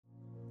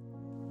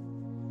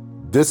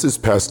This is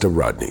Pastor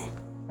Rodney.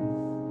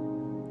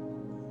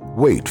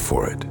 Wait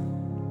for it.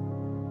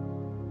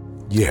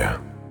 Yeah,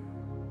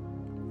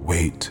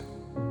 wait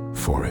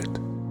for it.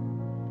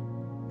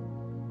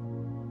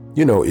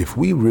 You know, if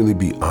we really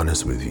be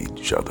honest with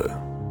each other,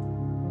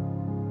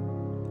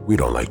 we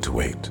don't like to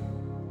wait.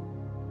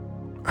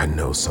 I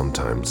know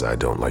sometimes I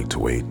don't like to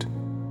wait,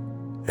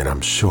 and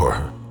I'm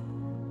sure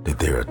that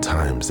there are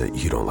times that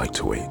you don't like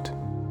to wait.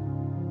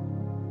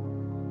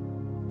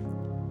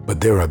 But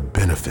there are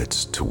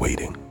benefits to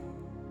waiting,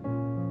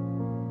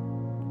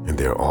 and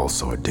there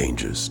also are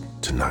dangers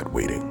to not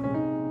waiting.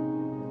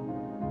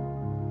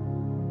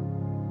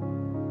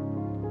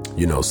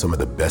 You know, some of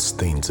the best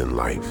things in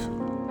life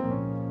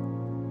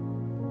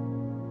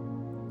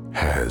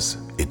has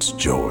its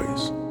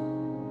joys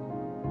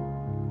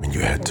when you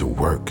had to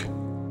work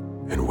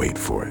and wait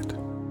for it.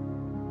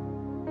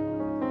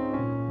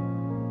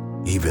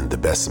 Even the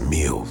best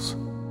meals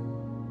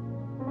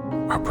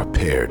are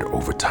prepared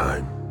over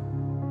time.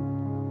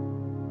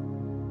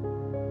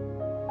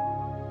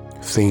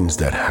 Things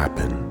that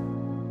happen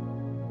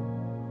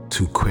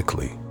too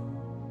quickly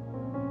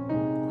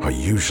are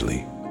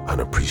usually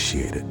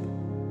unappreciated.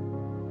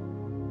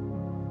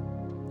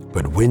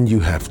 But when you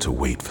have to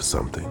wait for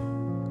something,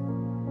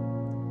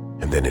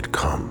 and then it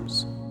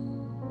comes,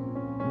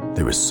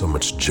 there is so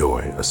much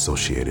joy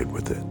associated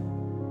with it.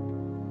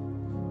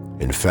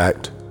 In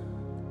fact,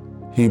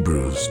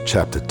 Hebrews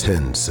chapter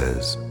 10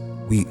 says,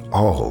 we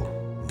all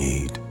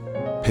need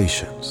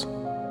patience.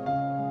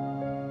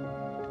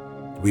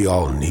 We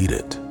all need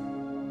it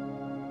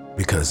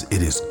because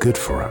it is good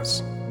for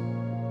us.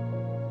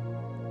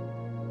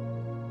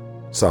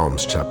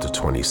 Psalms chapter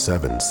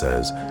 27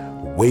 says,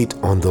 wait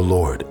on the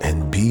Lord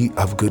and be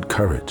of good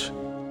courage,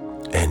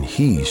 and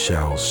he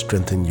shall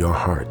strengthen your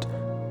heart.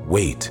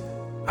 Wait,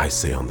 I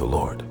say, on the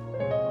Lord.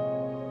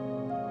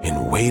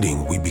 In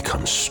waiting, we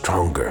become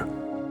stronger.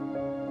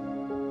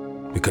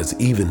 Because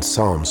even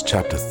Psalms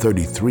chapter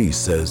 33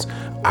 says,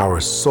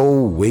 our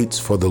soul waits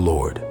for the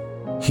Lord.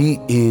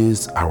 He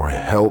is our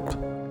help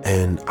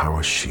and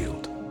our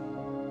shield.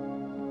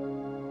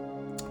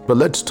 But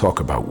let's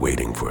talk about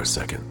waiting for a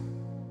second.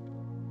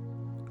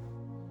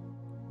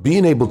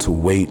 Being able to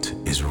wait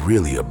is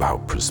really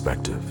about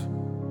perspective.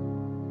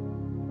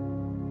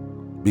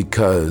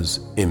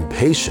 Because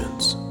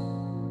impatience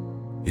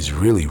is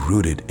really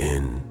rooted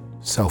in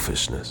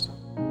selfishness.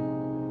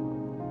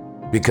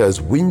 Because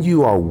when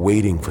you are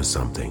waiting for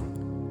something,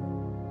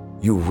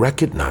 you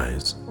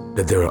recognize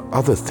that there are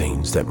other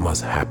things that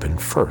must happen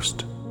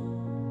first.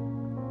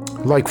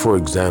 Like, for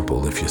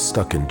example, if you're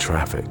stuck in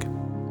traffic,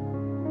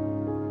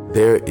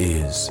 there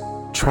is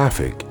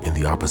traffic in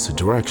the opposite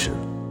direction.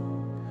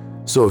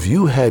 So if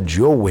you had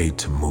your way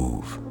to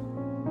move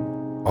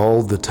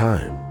all the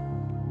time,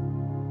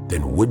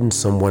 then wouldn't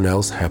someone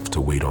else have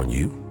to wait on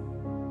you?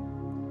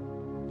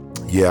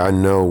 Yeah, I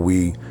know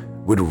we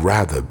would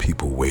rather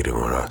people waiting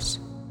on us.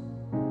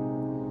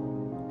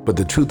 But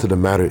the truth of the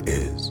matter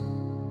is,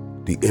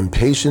 the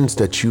impatience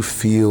that you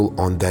feel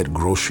on that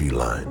grocery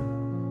line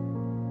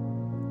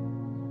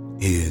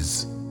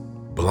is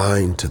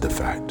blind to the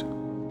fact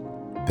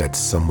that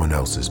someone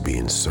else is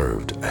being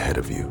served ahead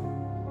of you.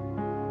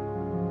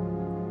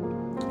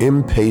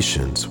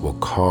 Impatience will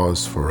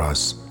cause for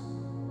us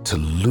to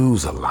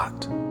lose a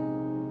lot.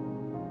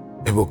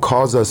 It will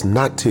cause us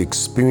not to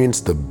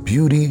experience the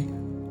beauty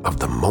of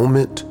the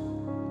moment,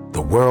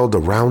 the world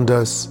around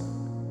us,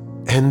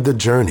 and the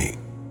journey.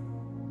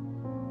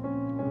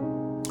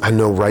 I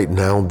know right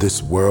now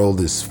this world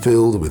is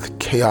filled with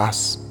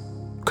chaos,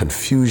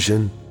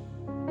 confusion,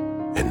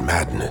 and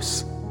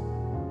madness.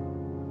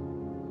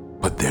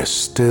 But there's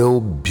still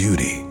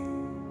beauty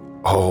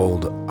all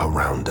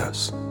around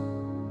us.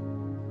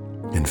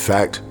 In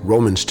fact,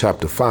 Romans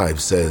chapter 5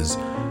 says,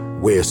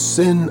 where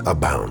sin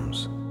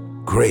abounds,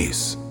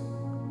 grace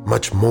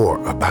much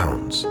more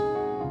abounds.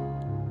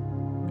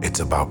 It's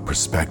about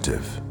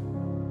perspective.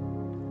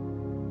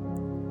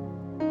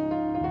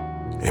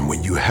 And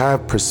when you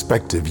have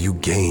perspective, you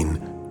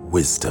gain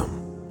wisdom.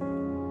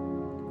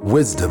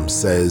 Wisdom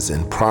says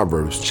in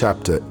Proverbs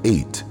chapter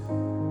 8,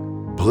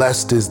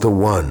 blessed is the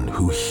one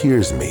who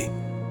hears me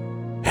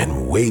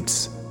and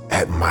waits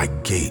at my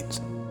gate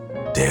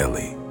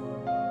daily.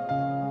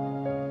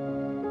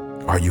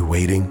 Are you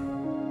waiting?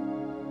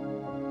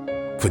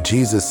 For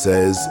Jesus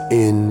says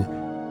in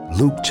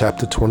Luke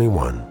chapter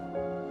 21,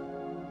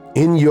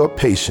 in your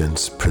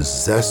patience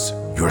possess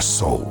your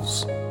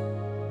souls.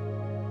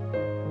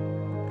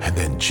 And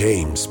then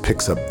James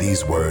picks up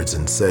these words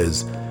and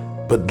says,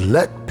 but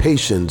let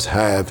patience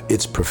have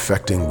its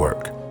perfecting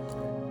work.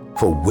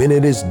 For when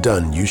it is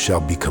done, you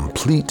shall be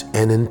complete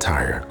and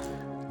entire,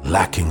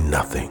 lacking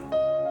nothing.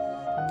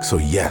 So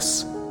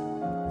yes,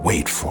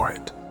 wait for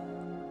it.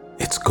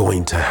 It's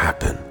going to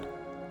happen.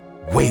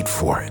 Wait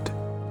for it.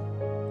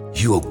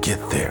 You'll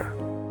get there.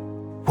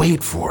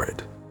 Wait for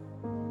it.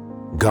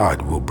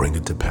 God will bring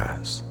it to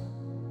pass.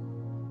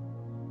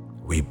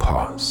 We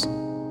pause.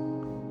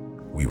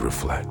 We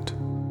reflect,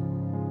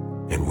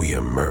 and we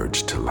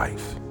emerge to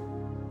life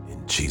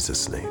in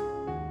Jesus' name.